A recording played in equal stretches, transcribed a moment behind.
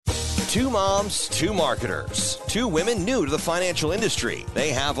Two moms, two marketers, two women new to the financial industry.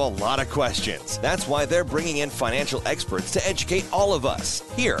 They have a lot of questions. That's why they're bringing in financial experts to educate all of us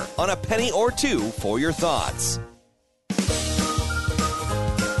here on A Penny or Two for Your Thoughts.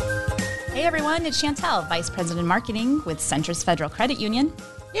 Hey everyone, it's Chantel, Vice President Marketing with Centris Federal Credit Union.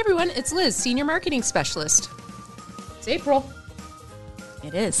 Hey everyone, it's Liz, Senior Marketing Specialist. It's April.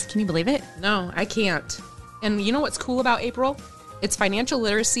 It is. Can you believe it? No, I can't. And you know what's cool about April? It's Financial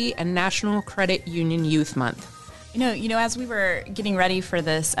Literacy and National Credit Union Youth Month. You know, as we were getting ready for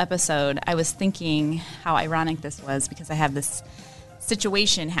this episode, I was thinking how ironic this was because I have this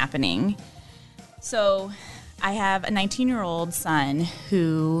situation happening. So I have a 19-year-old son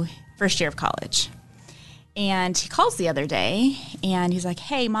who, first year of college. And he calls the other day and he's like,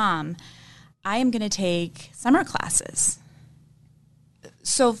 hey, Mom, I am going to take summer classes.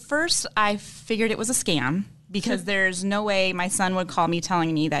 So first I figured it was a scam because there's no way my son would call me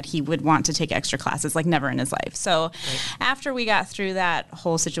telling me that he would want to take extra classes, like never in his life. So after we got through that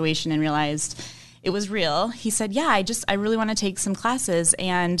whole situation and realized it was real, he said, yeah, I really want to take some classes.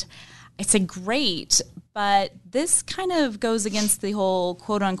 And I said, great, but this kind of goes against the whole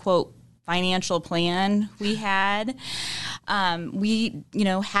quote unquote financial plan we had. We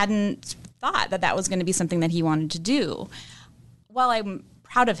hadn't thought that was going to be something that he wanted to do. While I'm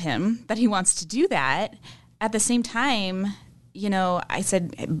proud of him that he wants to do that, at the same time, I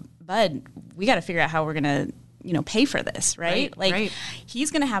said, hey, Bud, we got to figure out how we're going to, pay for this, right?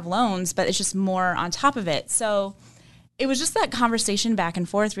 He's going to have loans, but it's just more on top of it. So it was just that conversation back and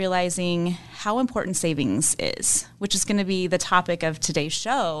forth, realizing how important savings is, which is going to be the topic of today's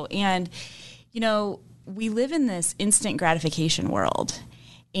show. And, we live in this instant gratification world.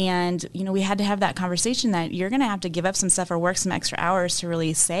 And, we had to have that conversation that you're going to have to give up some stuff or work some extra hours to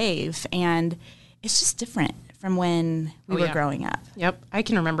really save. And it's just different from when we were growing up. Yep. I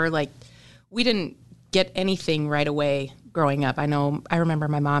can remember, we didn't get anything right away growing up. I remember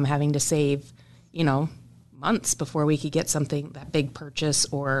my mom having to save, months before we could get something, that big purchase,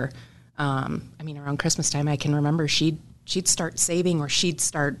 or, around Christmas time, I can remember she'd start saving or she'd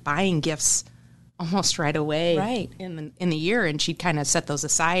start buying gifts almost right away in the year, and she'd kind of set those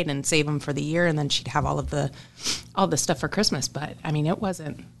aside and save them for the year, and then she'd have all the stuff for Christmas. But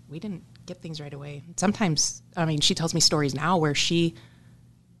we didn't get things right away. Sometimes, she tells me stories now where she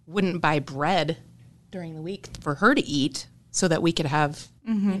wouldn't buy bread during the week for her to eat so that we could have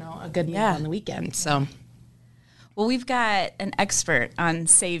a good meal on the weekend. So. Well, we've got an expert on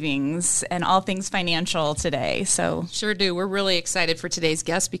savings and all things financial today. So sure do. We're really excited for today's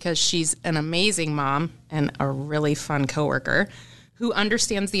guest because she's an amazing mom and a really fun coworker who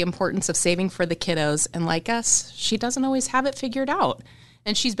understands the importance of saving for the kiddos. And like us, she doesn't always have it figured out.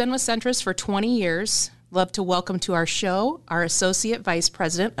 And she's been with Centris for 20 years. Love to welcome to our show our Associate Vice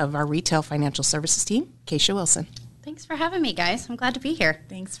President of our Retail Financial Services team, Keisha Wilson. Thanks for having me, guys. I'm glad to be here.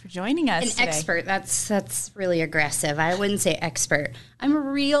 Thanks for joining us today. Expert, that's really aggressive. I wouldn't say expert. I'm a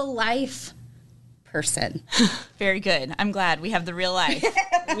real life person. Very good. I'm glad we have the real life.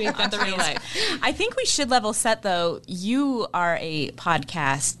 We've got the real life. I think we should level set, though. You are a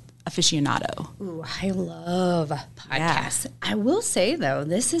podcast aficionado. Ooh, I love podcasts. Yeah. I will say, though,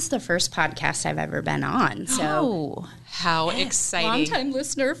 this is the first podcast I've ever been on. So how exciting. Long-time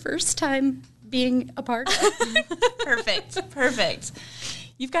listener, first time being a part of. Perfect.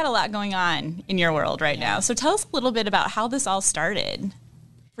 You've got a lot going on in your world right now. So tell us a little bit about how this all started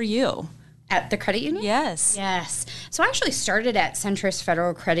for you. At the credit union? Yes. So I actually started at Centris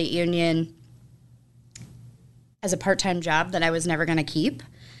Federal Credit Union as a part-time job that I was never going to keep.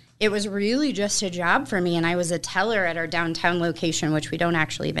 It was really just a job for me, and I was a teller at our downtown location, which we don't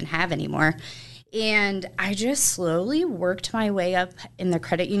actually even have anymore. And I just slowly worked my way up in the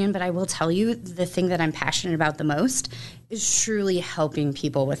credit union. But I will tell you, the thing that I'm passionate about the most is truly helping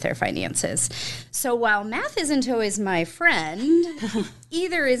people with their finances. So while math isn't always my friend,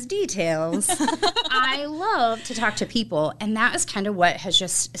 either is details, I love to talk to people. And that is kind of what has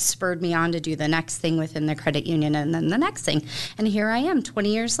just spurred me on to do the next thing within the credit union and then the next thing. And here I am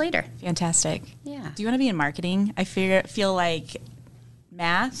 20 years later. Fantastic. Yeah. Do you want to be in marketing? I feel like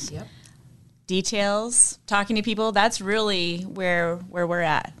math. Yep. Details, talking to people, that's really where we're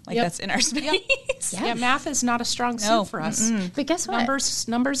at. That's in our space. Yeah, math is not a strong suit for us. But guess what?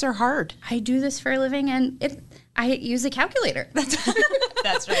 Numbers are hard. I do this for a living, and I use a calculator.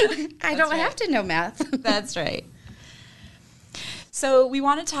 That's right. I don't have to know math. That's right. So we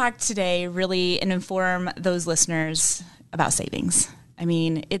want to talk today really and inform those listeners about savings. I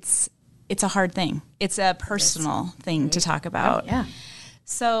mean, it's a hard thing. It's a personal thing to talk about. Yeah.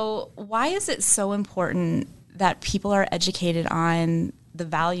 So why is it so important that people are educated on the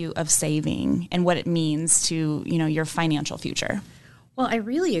value of saving and what it means to, your financial future? Well, I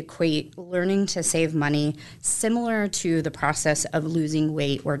really equate learning to save money similar to the process of losing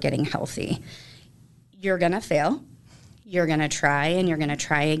weight or getting healthy. You're going to fail, you're going to try, and you're going to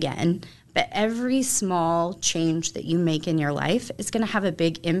try again. But every small change that you make in your life is going to have a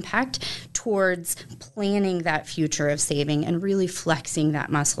big impact towards planning that future of saving and really flexing that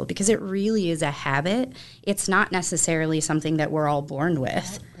muscle, because it really is a habit. It's not necessarily something that we're all born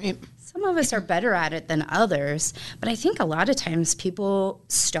with. Right. Some of us are better at it than others, but I think a lot of times people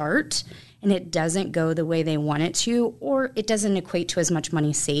start and it doesn't go the way they want it to, or it doesn't equate to as much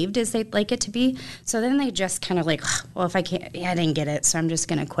money saved as they'd like it to be. So then they just kind of like, well, if I can't, I didn't get it, so I'm just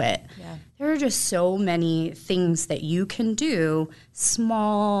going to quit. Yeah. There are just so many things that you can do,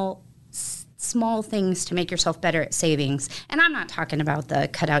 small things to make yourself better at savings. And I'm not talking about the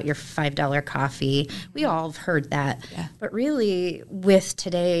cut out your $5 coffee. We all have heard that. Yeah. But really, with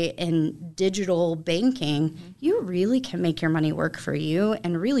today in digital banking, you really can make your money work for you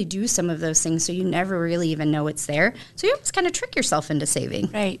and really do some of those things so you never really even know it's there. So you almost kind of trick yourself into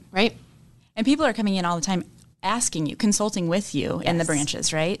saving. Right. And people are coming in all the time asking you, consulting with you in the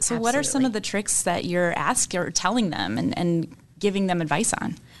branches, right? So what are some of the tricks that you're asking or telling them and giving them advice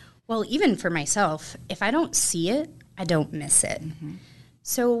on? Well, even for myself, if I don't see it, I don't miss it. Mm-hmm.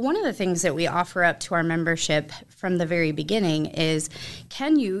 So one of the things that we offer up to our membership from the very beginning is,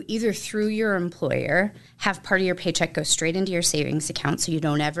 can you either through your employer have part of your paycheck go straight into your savings account so you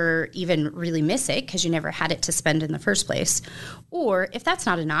don't ever even really miss it because you never had it to spend in the first place? Or if that's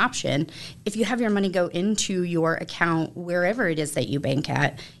not an option, if you have your money go into your account wherever it is that you bank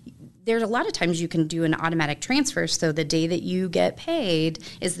at, there's a lot of times you can do an automatic transfer, so the day that you get paid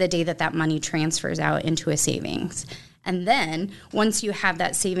is the day that that money transfers out into a savings. And then once you have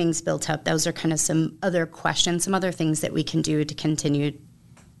that savings built up, those are kind of some other questions, some other things that we can do to continue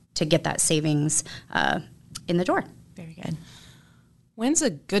to get that savings in the door. Very good. When's a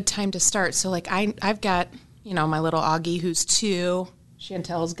good time to start? So like I've got, my little Augie who's 2,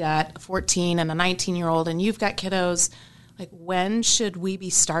 Chantel's got a 14 and a 19-year-old, and you've got kiddos. Like, when should we be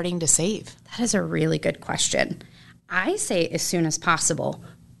starting to save? That is a really good question. I say as soon as possible,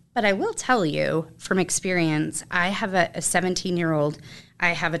 but I will tell you from experience, I have a 17-year-old,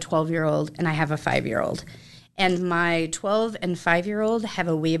 I have a 12-year-old, and I have a 5-year-old. And my 12 and 5-year-old have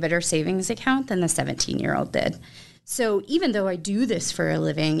a way better savings account than the 17-year-old did. So even though I do this for a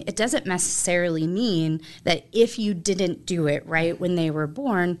living, it doesn't necessarily mean that if you didn't do it right when they were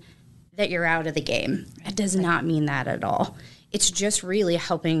born, that you're out of the game. It does not mean that at all. It's just really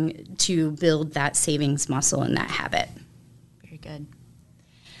helping to build that savings muscle and that habit. Very good.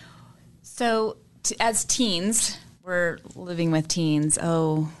 So as teens, we're living with teens.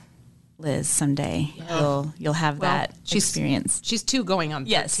 Oh, Liz, someday you'll have that experience. She's 2 going on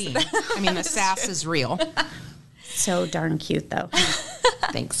 13. Yes. I mean, the sass is real. So darn cute, though.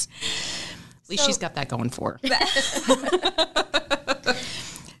 Thanks. At least she's got that going for her.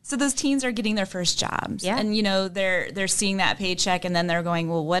 So those teens are getting their first jobs, and they're seeing that paycheck, and then they're going,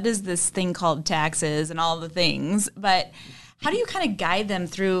 well, what is this thing called taxes and all the things? But how do you kind of guide them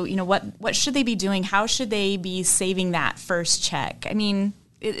through? What should they be doing? How should they be saving that first check? I mean,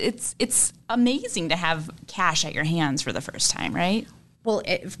 it's amazing to have cash at your hands for the first time, right? Well,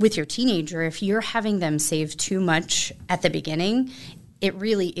 with your teenager, if you're having them save too much at the beginning, it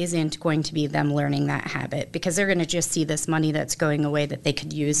really isn't going to be them learning that habit, because they're going to just see this money that's going away that they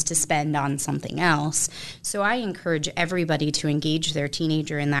could use to spend on something else. So I encourage everybody to engage their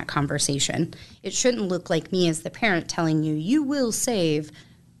teenager in that conversation. It shouldn't look like me as the parent telling you, you will save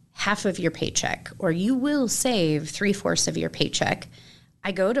half of your paycheck, or you will save 3/4 of your paycheck.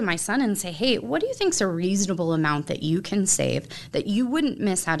 I go to my son and say, hey, what do you think is a reasonable amount that you can save that you wouldn't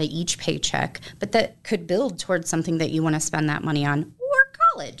miss out of each paycheck, but that could build towards something that you want to spend that money on, or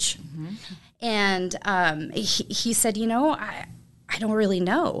college? Mm-hmm. And he said, I don't really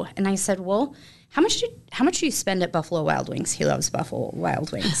know. And I said, well, how much do you spend at Buffalo Wild Wings? He loves Buffalo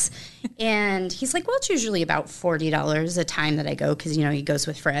Wild Wings. And he's like, well, it's usually about $40 a time that I go, because, he goes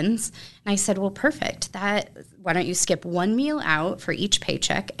with friends. And I said, well, perfect. Why don't you skip one meal out for each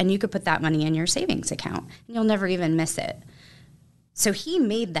paycheck, and you could put that money in your savings account, and you'll never even miss it. So he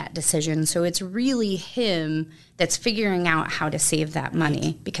made that decision. So it's really him that's figuring out how to save that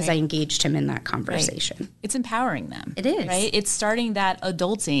money, because I engaged him in that conversation. Right. It's empowering them. It is. Right? It's starting that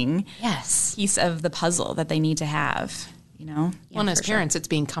adulting piece of the puzzle that they need to have, Well, and as parents, it's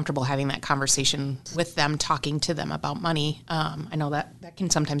being comfortable having that conversation with them, talking to them about money. I know that can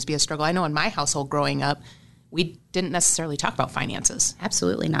sometimes be a struggle. I know in my household growing up, we didn't necessarily talk about finances.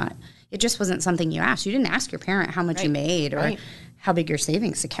 Absolutely not. It just wasn't something you asked. You didn't ask your parent how much you made or how big your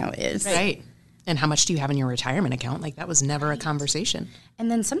savings account is. Right. And how much do you have in your retirement account? Like, that was never a conversation.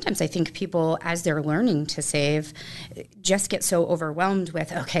 And then sometimes I think people, as they're learning to save, just get so overwhelmed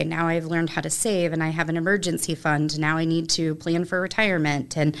with, okay, now I've learned how to save and I have an emergency fund. Now I need to plan for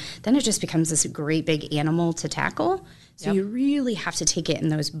retirement. And then it just becomes this great big animal to tackle. So you really have to take it in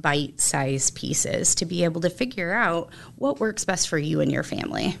those bite-sized pieces to be able to figure out what works best for you and your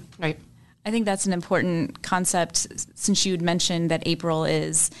family. Right. I think that's an important concept, since you had mentioned that April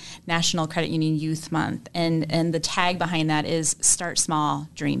is National Credit Union Youth Month, and the tag behind that is start small,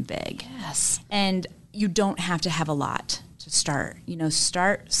 dream big. Yes. And you don't have to have a lot to start.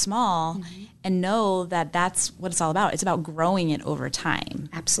 Start small and know that that's what it's all about. It's about growing it over time.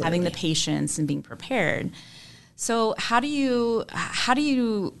 Absolutely. Having the patience and being prepared. So how do you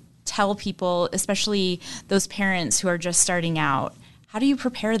tell people, especially those parents who are just starting out, how do you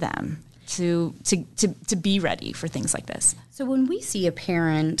prepare them to be ready for things like this? So when we see a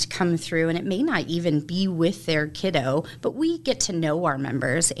parent come through, and it may not even be with their kiddo, but we get to know our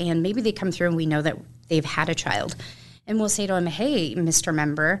members, and maybe they come through and we know that they've had a child. And we'll say to them, hey, Mr.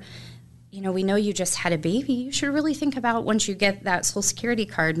 Member, we know you just had a baby. You should really think about, once you get that Social Security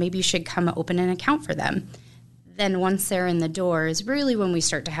card, maybe you should come open an account for them. Then once they're in the door is really when we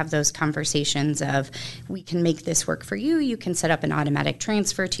start to have those conversations of, we can make this work for you. You can set up an automatic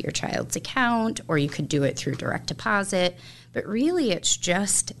transfer to your child's account, or you could do it through direct deposit. But really, it's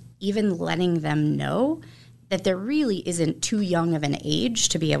just even letting them know that there really isn't too young of an age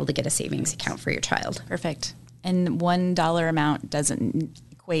to be able to get a savings account for your child. Perfect. And $1 amount doesn't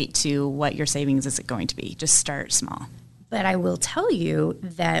equate to what your savings is going to be. Just start small. But I will tell you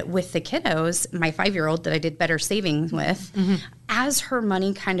that with the kiddos, my 5-year-old that I did better savings with, as her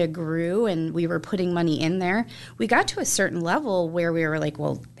money kind of grew and we were putting money in there, we got to a certain level where we were like,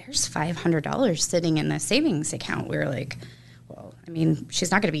 well, there's $500 sitting in the savings account. We were like, well, I mean,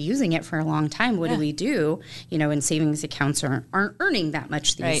 she's not going to be using it for a long time. What do we do? And savings accounts aren't earning that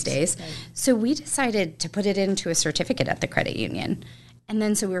much these days. Right. So we decided to put it into a certificate at the credit union. And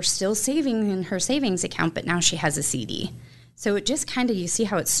then so we were still saving in her savings account, but now she has a CD. So it just kind of, you see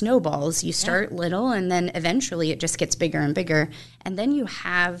how it snowballs. You start little, and then eventually it just gets bigger and bigger. And then you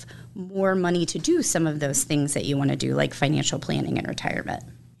have more money to do some of those things that you want to do, like financial planning and retirement.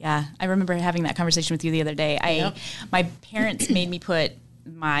 Yeah, I remember having that conversation with you the other day. My parents made me put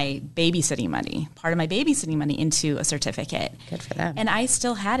my babysitting money, part of my babysitting money, into a certificate. Good for them. And I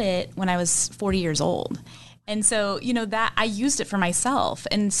still had it when I was 40 years old. And so, that I used it for myself.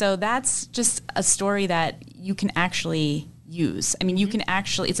 And so that's just a story that you can actually use. I mean, you can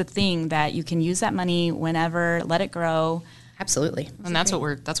actually, it's a thing that you can use that money whenever, let it grow. Absolutely. And that's what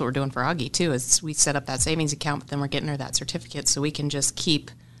we're doing for Augie too, is we set up that savings account, but then we're getting her that certificate so we can just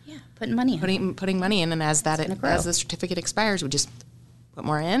keep putting money in. Putting money in, and as the certificate expires, we just put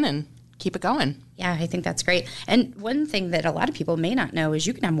more in and keep it going. Yeah, I think that's great. And one thing that a lot of people may not know is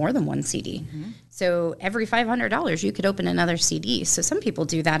you can have more than one CD. So every $500, you could open another CD. So some people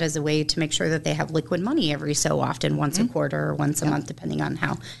do that as a way to make sure that they have liquid money every so often, once a quarter or once a month, depending on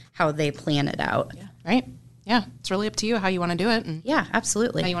how they plan it out. Yeah. Right? Yeah, it's really up to you how you want to do it. And yeah,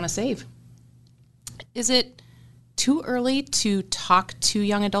 absolutely. How you want to save. Is it too early to talk to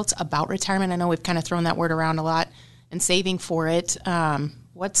young adults about retirement? I know we've kind of thrown that word around a lot, and saving for it.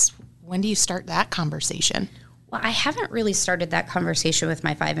 When do you start that conversation? Well, I haven't really started that conversation with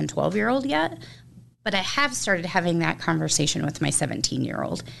my 5 and 12-year-old yet, but I have started having that conversation with my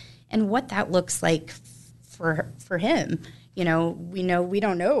 17-year-old, and what that looks like for him. We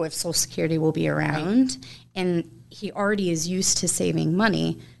don't know if Social Security will be around, and he already is used to saving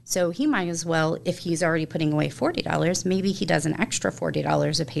money. So he might as well, if he's already putting away $40, maybe he does an extra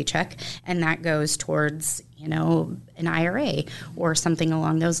 $40 a paycheck, and that goes towards, an IRA or something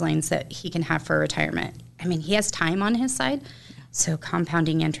along those lines that he can have for retirement. I mean, he has time on his side, so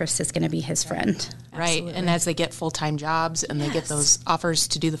compounding interest is going to be his friend. Right. Absolutely. And as they get full-time jobs and they get those offers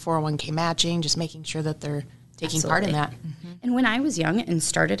to do the 401k matching, just making sure that they're taking part in that. And when I was young and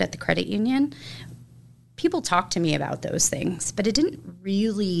started at the credit union, people talked to me about those things, but it didn't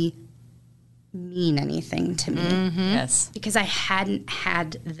really mean anything to me. Yes. Because I hadn't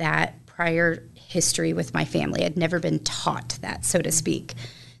had that prior history with my family. I'd never been taught that, so to speak.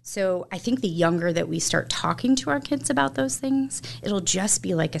 So I think the younger that we start talking to our kids about those things, it'll just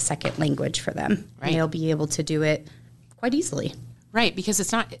be like a second language for them. Right. And they'll be able to do it quite easily. Right, because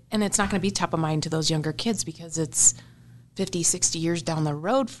it's not going to be top of mind to those younger kids because it's 50, 60 years down the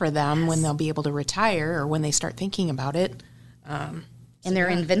road for them when they'll be able to retire or when they start thinking about it. And they're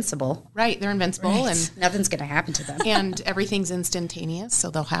invincible. Right, they're invincible. Right. And nothing's going to happen to them. And everything's instantaneous, so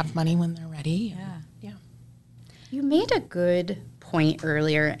they'll have money when they're ready. Yeah. You made a good point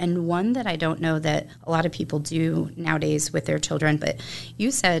earlier, and one that I don't know that a lot of people do nowadays with their children, but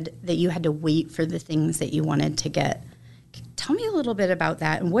you said that you had to wait for the things that you wanted to get. Tell me a little bit about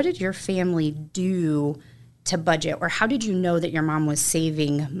that, and what did your family do to budget, or how did you know that your mom was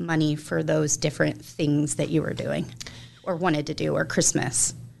saving money for those different things that you were doing or wanted to do, or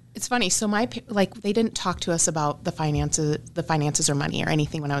Christmas? It's funny. So they didn't talk to us about the finances or money or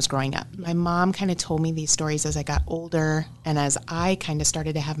anything when I was growing up. My mom kind of told me these stories as I got older and as I kind of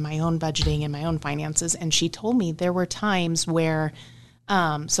started to have my own budgeting and my own finances. And she told me there were times where,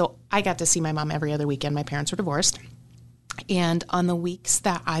 so I got to see my mom every other weekend. My parents were divorced. And on the weeks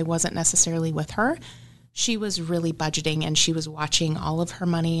that I wasn't necessarily with her, she was really budgeting and she was watching all of her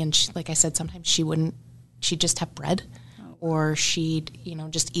money. And she, like I said, sometimes she'd just have bread. Or she'd,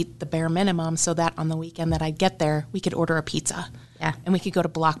 just eat the bare minimum so that on the weekend that I'd get there, we could order a pizza. Yeah. And we could go to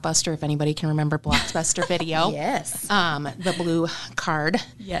Blockbuster, if anybody can remember Blockbuster Video. Yes. The blue card.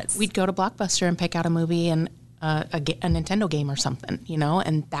 Yes. We'd go to Blockbuster and pick out a movie and a Nintendo game or something,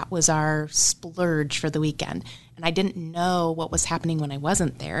 and that was our splurge for the weekend. And I didn't know what was happening when I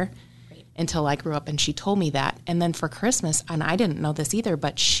wasn't there until I grew up and she told me that. And then for Christmas, and I didn't know this either,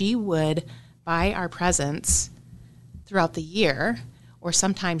 but she would buy our presents throughout the year, or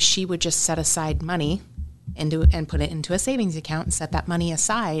sometimes she would just set aside money and put it into a savings account and set that money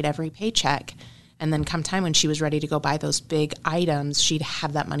aside every paycheck. And then come time when she was ready to go buy those big items, she'd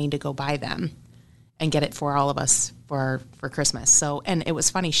have that money to go buy them and get it for all of us for Christmas. So, and it was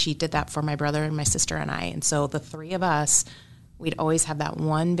funny, she did that for my brother and my sister and I. And so the three of us, we'd always have that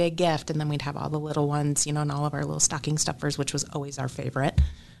one big gift, and then we'd have all the little ones, and all of our little stocking stuffers, which was always our favorite.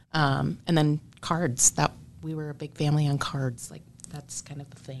 And then cards, that we were a big family on cards. Like, that's kind of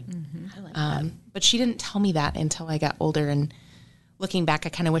the thing. Mm-hmm. I like that. But she didn't tell me that until I got older. And looking back, I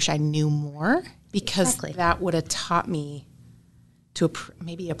kind of wish I knew more, because that would have taught me to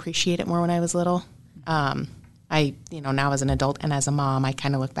maybe appreciate it more when I was little. Now as an adult and as a mom, I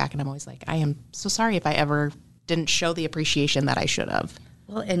kind of look back and I'm always like, I am so sorry if I ever didn't show the appreciation that I should have.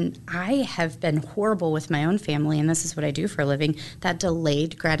 Well, and I have been horrible with my own family, and this is what I do for a living, that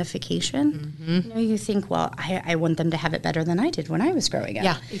delayed gratification. Mm-hmm. You think, well, I want them to have it better than I did when I was growing up.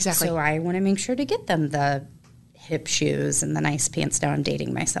 Yeah, exactly. So I want to make sure to get them the hip shoes and the nice pants. Now I'm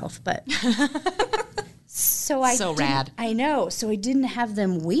dating myself, but... Rad. I know. So I didn't have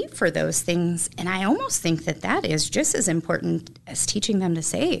them wait for those things, and I almost think that is just as important as teaching them to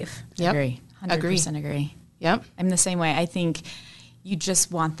save. Yep. Agree. 100% agree. Yep. I'm the same way. I think you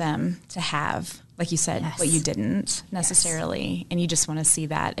just want them to have, like you said, what you didn't necessarily, and you just want to see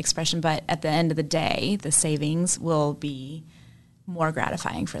that expression. But at the end of the day, the savings will be more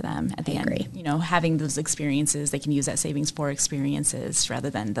gratifying for them at the end. Having those experiences, they can use that savings for experiences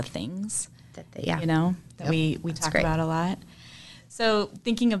rather than the things that we talk about a lot. So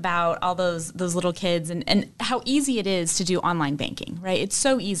thinking about all those little kids and how easy it is to do online banking, right? It's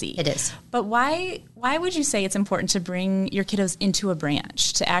so easy. It is. But why would you say it's important to bring your kiddos into a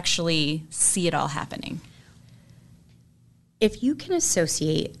branch to actually see it all happening? If you can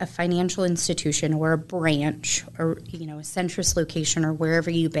associate a financial institution or a branch or, a Centris location or wherever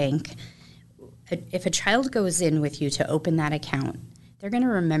you bank, if a child goes in with you to open that account, they're going to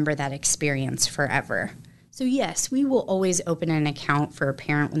remember that experience forever. So yes, we will always open an account for a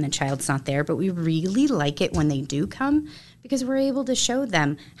parent when the child's not there, but we really like it when they do come because we're able to show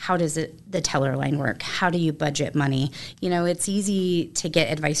them how does the teller line work? How do you budget money? It's easy to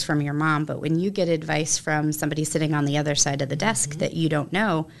get advice from your mom, but when you get advice from somebody sitting on the other side of the desk that you don't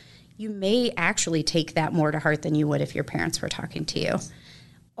know, you may actually take that more to heart than you would if your parents were talking to you.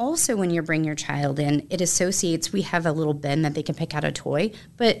 Also, when you bring your child in, it associates, we have a little bin that they can pick out a toy,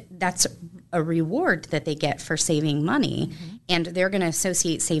 but that's a reward that they get for saving money. And they're going to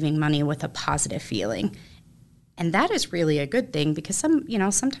associate saving money with a positive feeling. And that is really a good thing because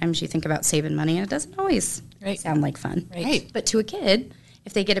sometimes you think about saving money and it doesn't always sound like fun. Right. But to a kid,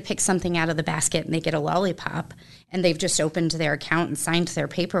 if they get to pick something out of the basket and they get a lollipop and they've just opened their account and signed their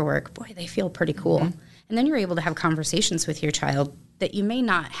paperwork, boy, they feel pretty cool. And then you're able to have conversations with your child that you may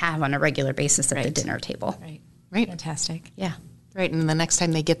not have on a regular basis at the dinner table. Right. Fantastic. Yeah. Right. And the next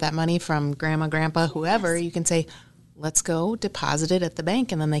time they get that money from grandma, grandpa, whoever, you can say, let's go deposit it at the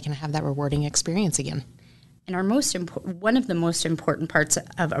bank, and then they can have that rewarding experience again. And one of the most important parts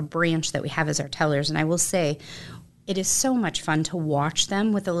of a branch that we have is our tellers. And I will say, it is so much fun to watch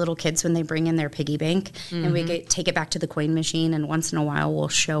them with the little kids when they bring in their piggy bank and we take it back to the coin machine, and once in a while we'll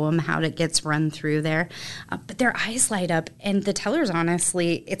show them how it gets run through there. But their eyes light up, and the tellers,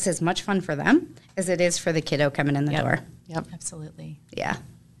 honestly, it's as much fun for them as it is for the kiddo coming in the door. Yep. Absolutely. Yeah.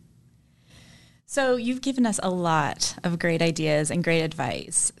 So you've given us a lot of great ideas and great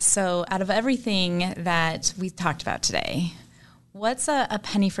advice. So out of everything that we've talked about today, what's a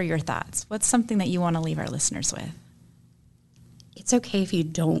penny for your thoughts? What's something that you want to leave our listeners with? It's okay if you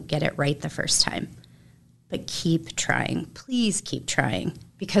don't get it right the first time, but keep trying. Please keep trying,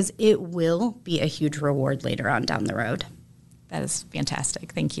 because it will be a huge reward later on down the road. That is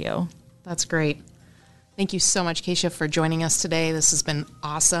fantastic. Thank you. That's great. Thank you so much, Keisha, for joining us today. This has been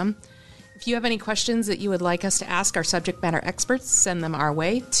awesome. If you have any questions that you would like us to ask our subject matter experts, send them our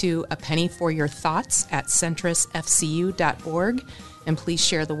way to apennyforyourthoughts@centrusfcu.org. And please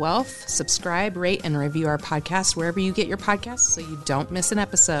share the wealth, subscribe, rate, and review our podcast wherever you get your podcasts so you don't miss an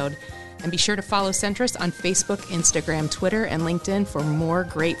episode. And be sure to follow Centrus on Facebook, Instagram, Twitter, and LinkedIn for more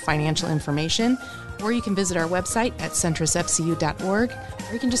great financial information. Or you can visit our website at centrusfcu.org,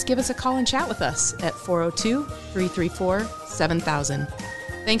 or you can just give us a call and chat with us at 402-334-7000.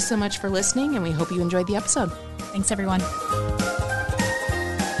 Thanks so much for listening, and we hope you enjoyed the episode. Thanks, everyone. A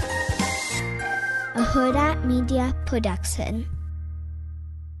Huda Media Production.